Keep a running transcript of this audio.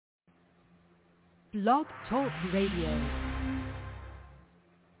Blog Talk Radio.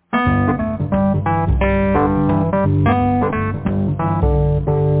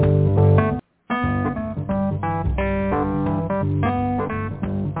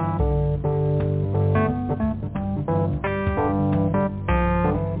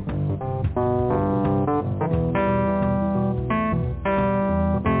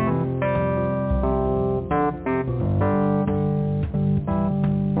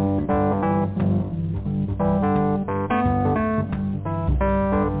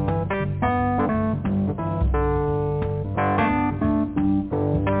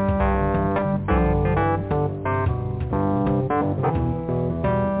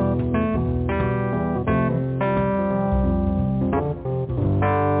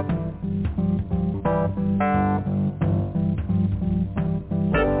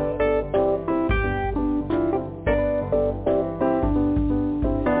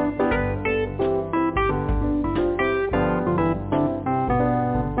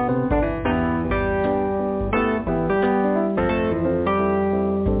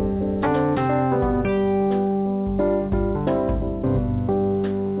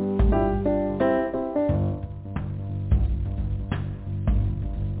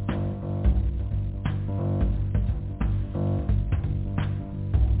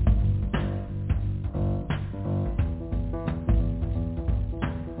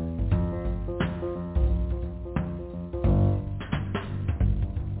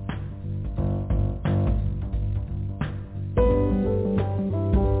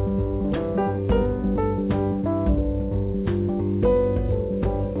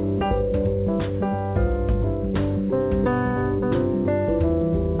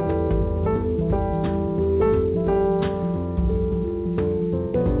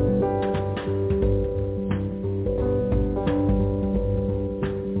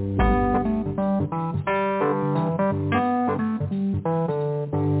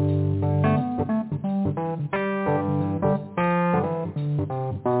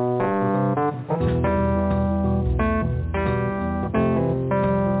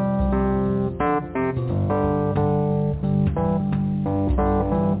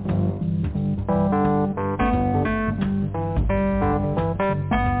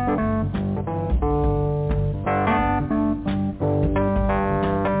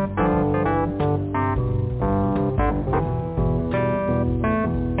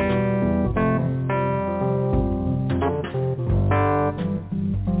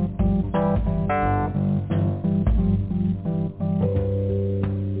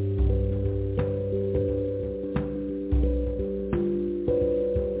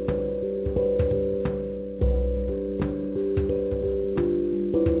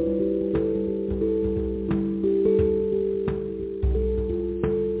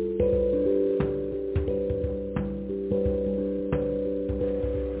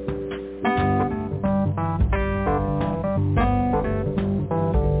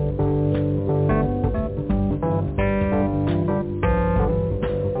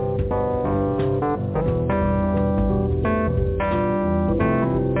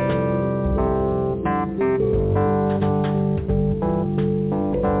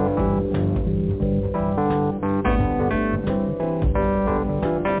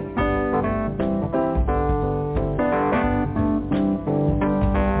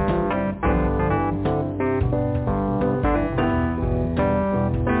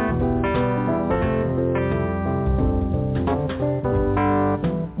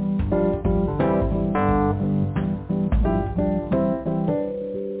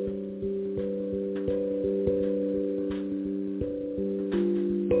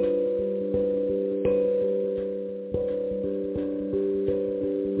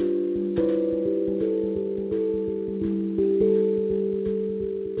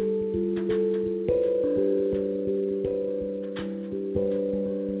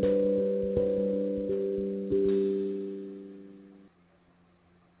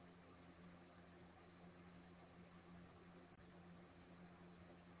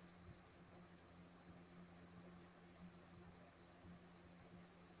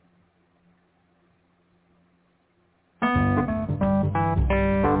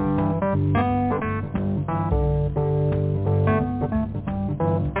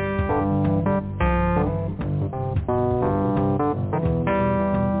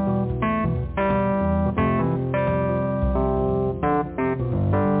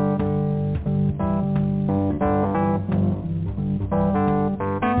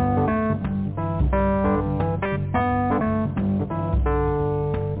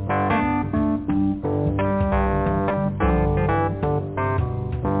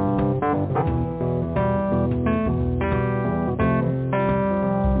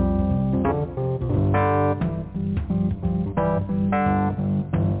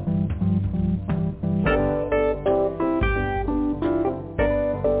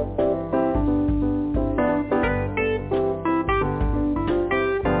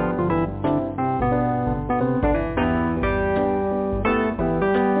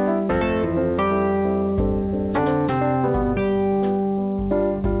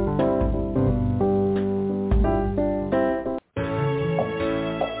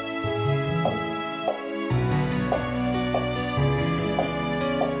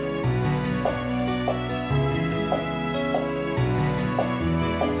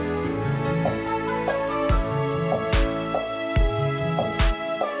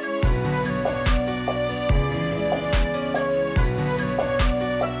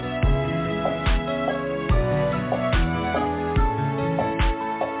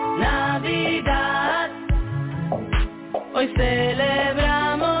 Hoy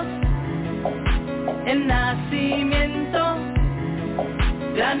celebramos el nacimiento,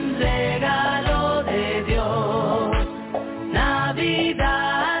 gran regalo de Dios.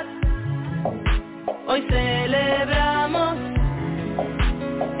 Navidad, hoy celebramos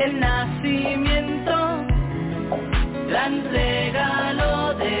el nacimiento, gran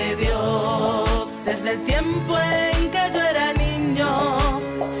regalo de Dios. Desde el tiempo en que yo era niño,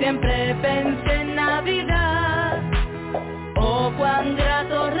 siempre pensé en Navidad. Oh, cuán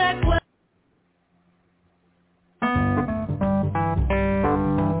grato recuerdo.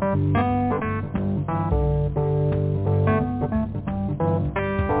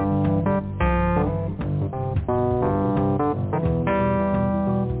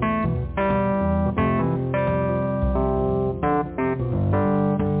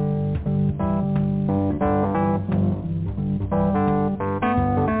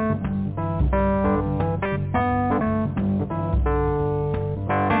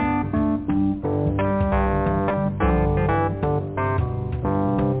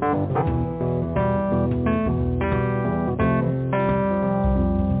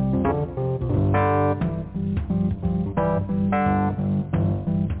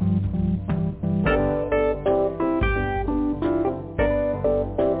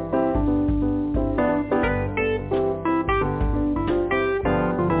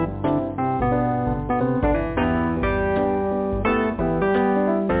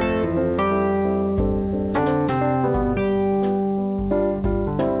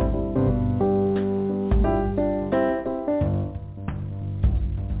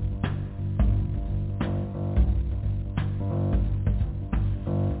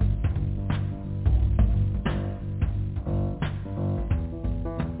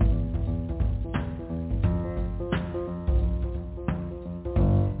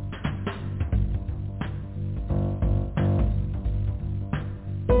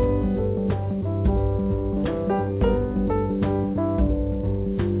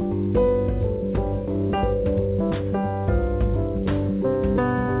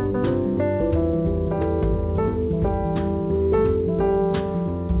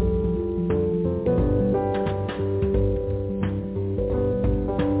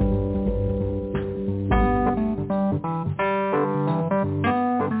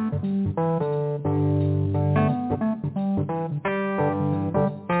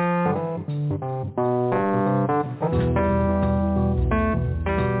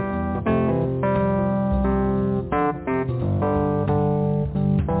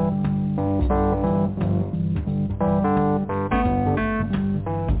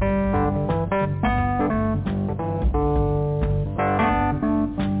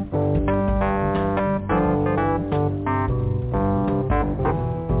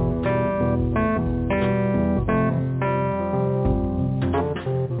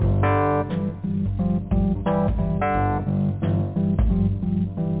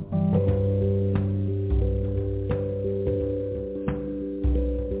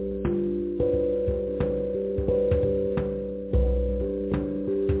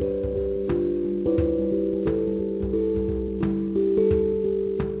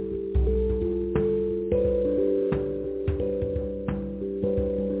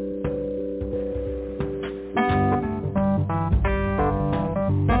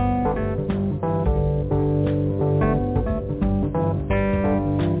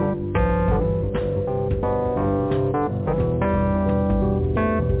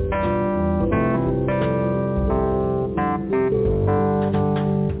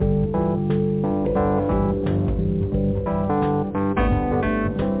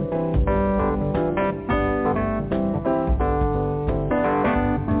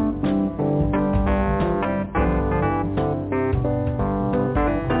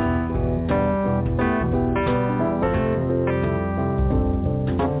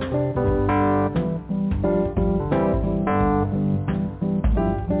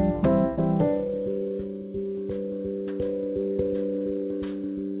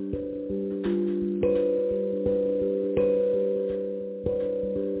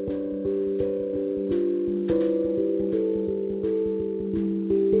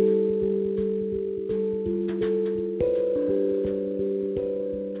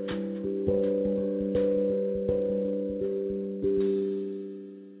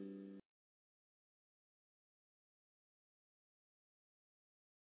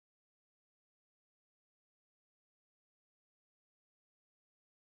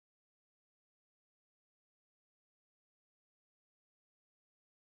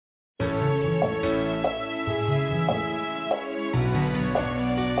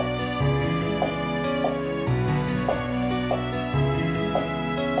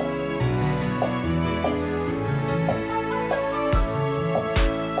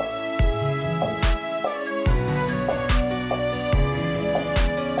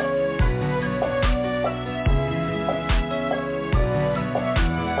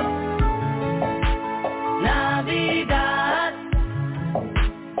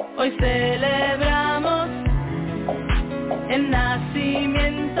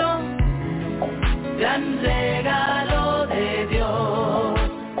 gran regalo de Dios.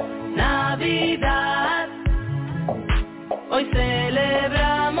 Navidad, hoy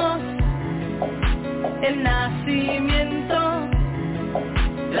celebramos el nacimiento,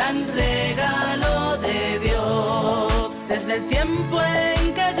 gran regalo de Dios. Desde el tiempo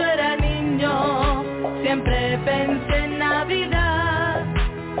en que yo era niño, siempre pensé en Navidad.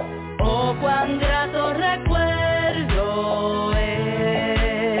 Oh, cuán grato recuerdo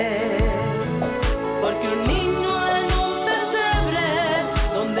es, porque un niño en un pesebre,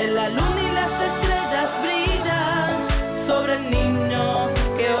 donde la luna y las estrellas brillan, sobre el niño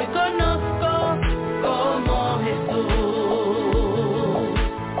que hoy conozco como Jesús.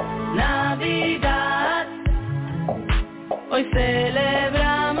 Navidad, hoy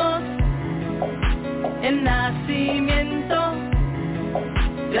celebramos el nacimiento,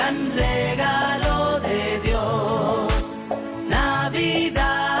 gran regalo de Dios.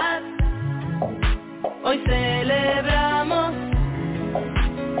 Navidad, hoy celebramos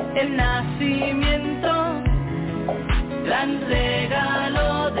el nacimiento, gran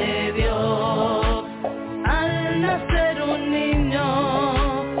regalo de Dios. Al nacer un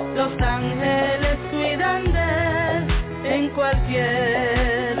niño, los ángeles cuidan de él en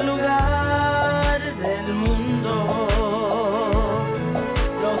cualquier lugar del mundo.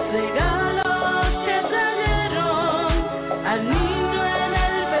 Los regalos que trajeron al niño en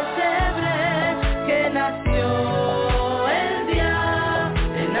el pesebre que nació el día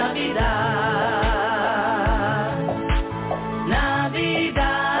de Navidad.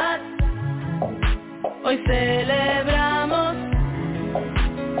 Navidad, hoy celebramos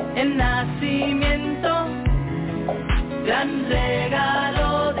el nacimiento, gran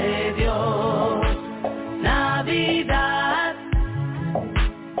regalo de Dios. Navidad,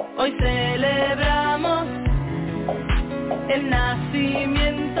 hoy celebramos el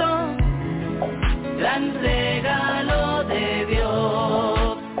nacimiento, gran regalo de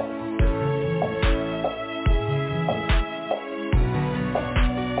Dios.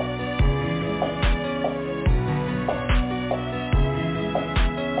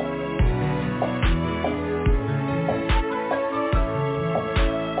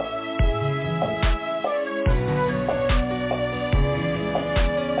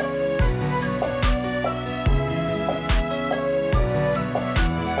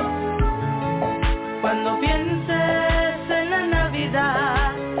 Cuando pienses en la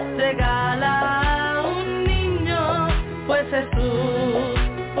Navidad, regala un niño, pues Jesús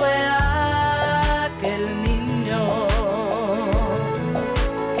fue aquel niño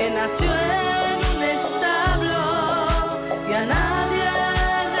que nació en un establo y a nadie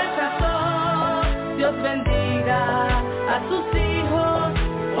rechazó. Dios bendiga a sus hijos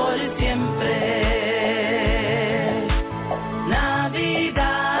por siempre.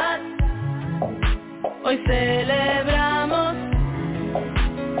 Navidad, hoy celebramos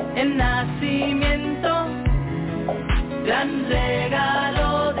el nacimiento, gran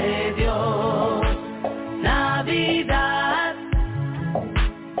regalo de Dios. Navidad,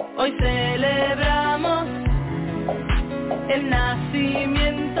 hoy celebramos el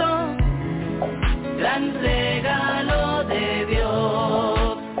nacimiento, gran regalo de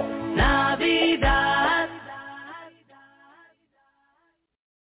Dios. Navidad.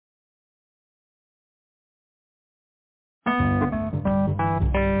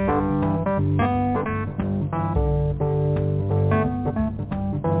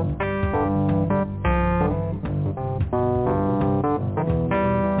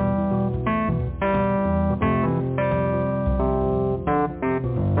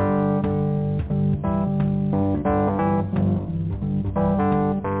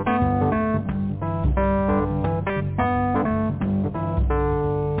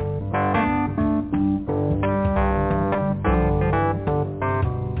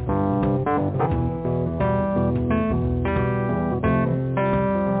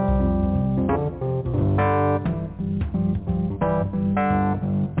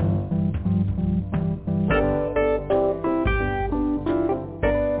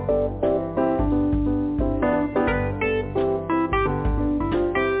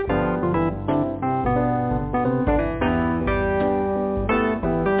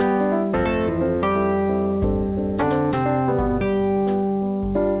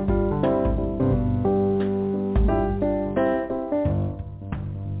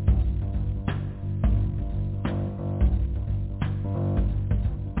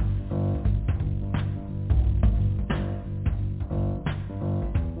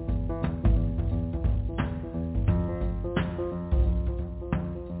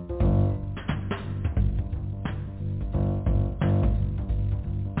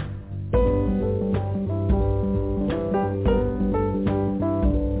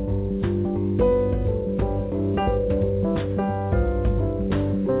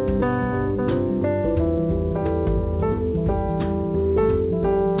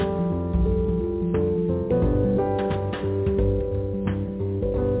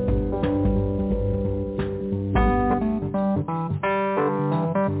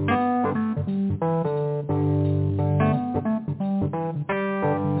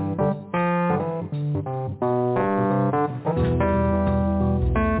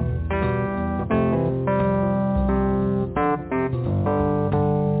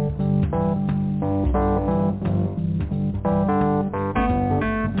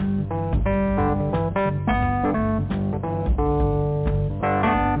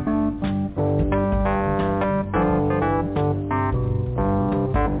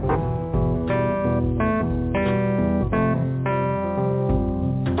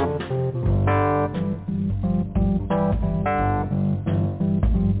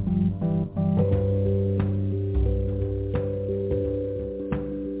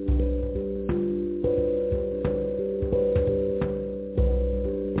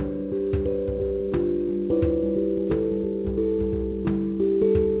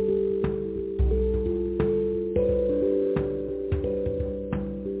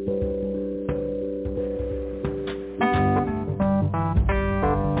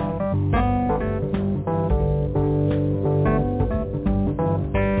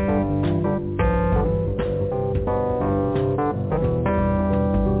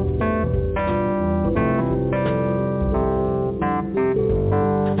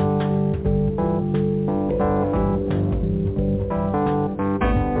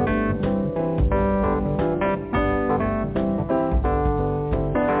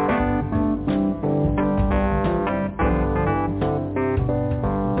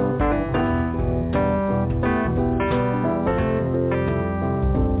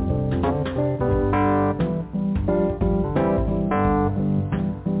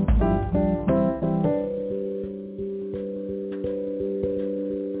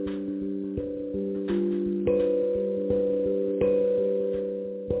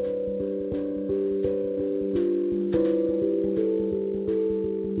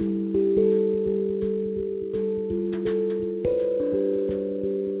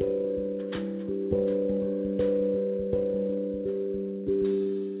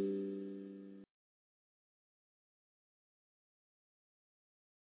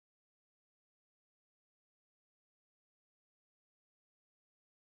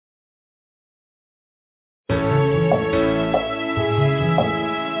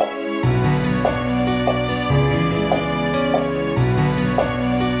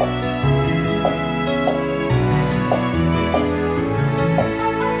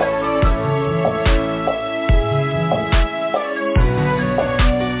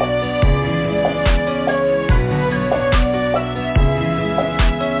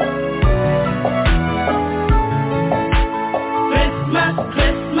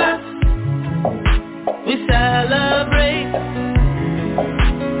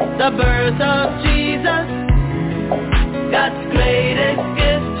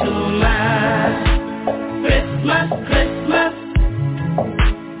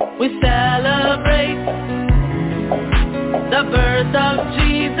 we celebrate the birth of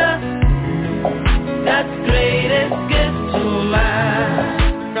Jesus, God's greatest gift to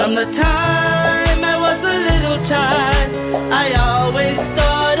man. From the time I was a little child, I always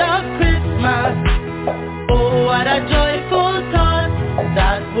thought of Christmas. Oh, what a joyful thought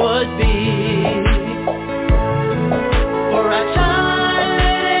that would be. For a child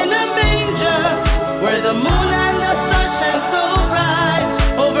in a manger, where the moon and the sun shine so bright,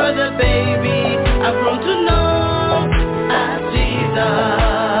 over the baby I've grown to know as Jesus.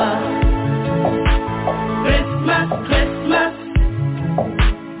 Christmas, Christmas,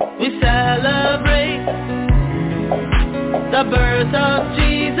 we celebrate the birth of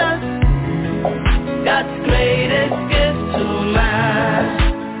Jesus, God's greatest gift to man.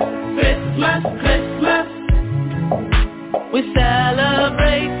 Christmas, Christmas, we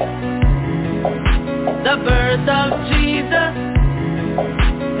celebrate the birth of Jesus,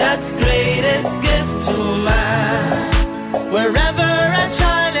 God's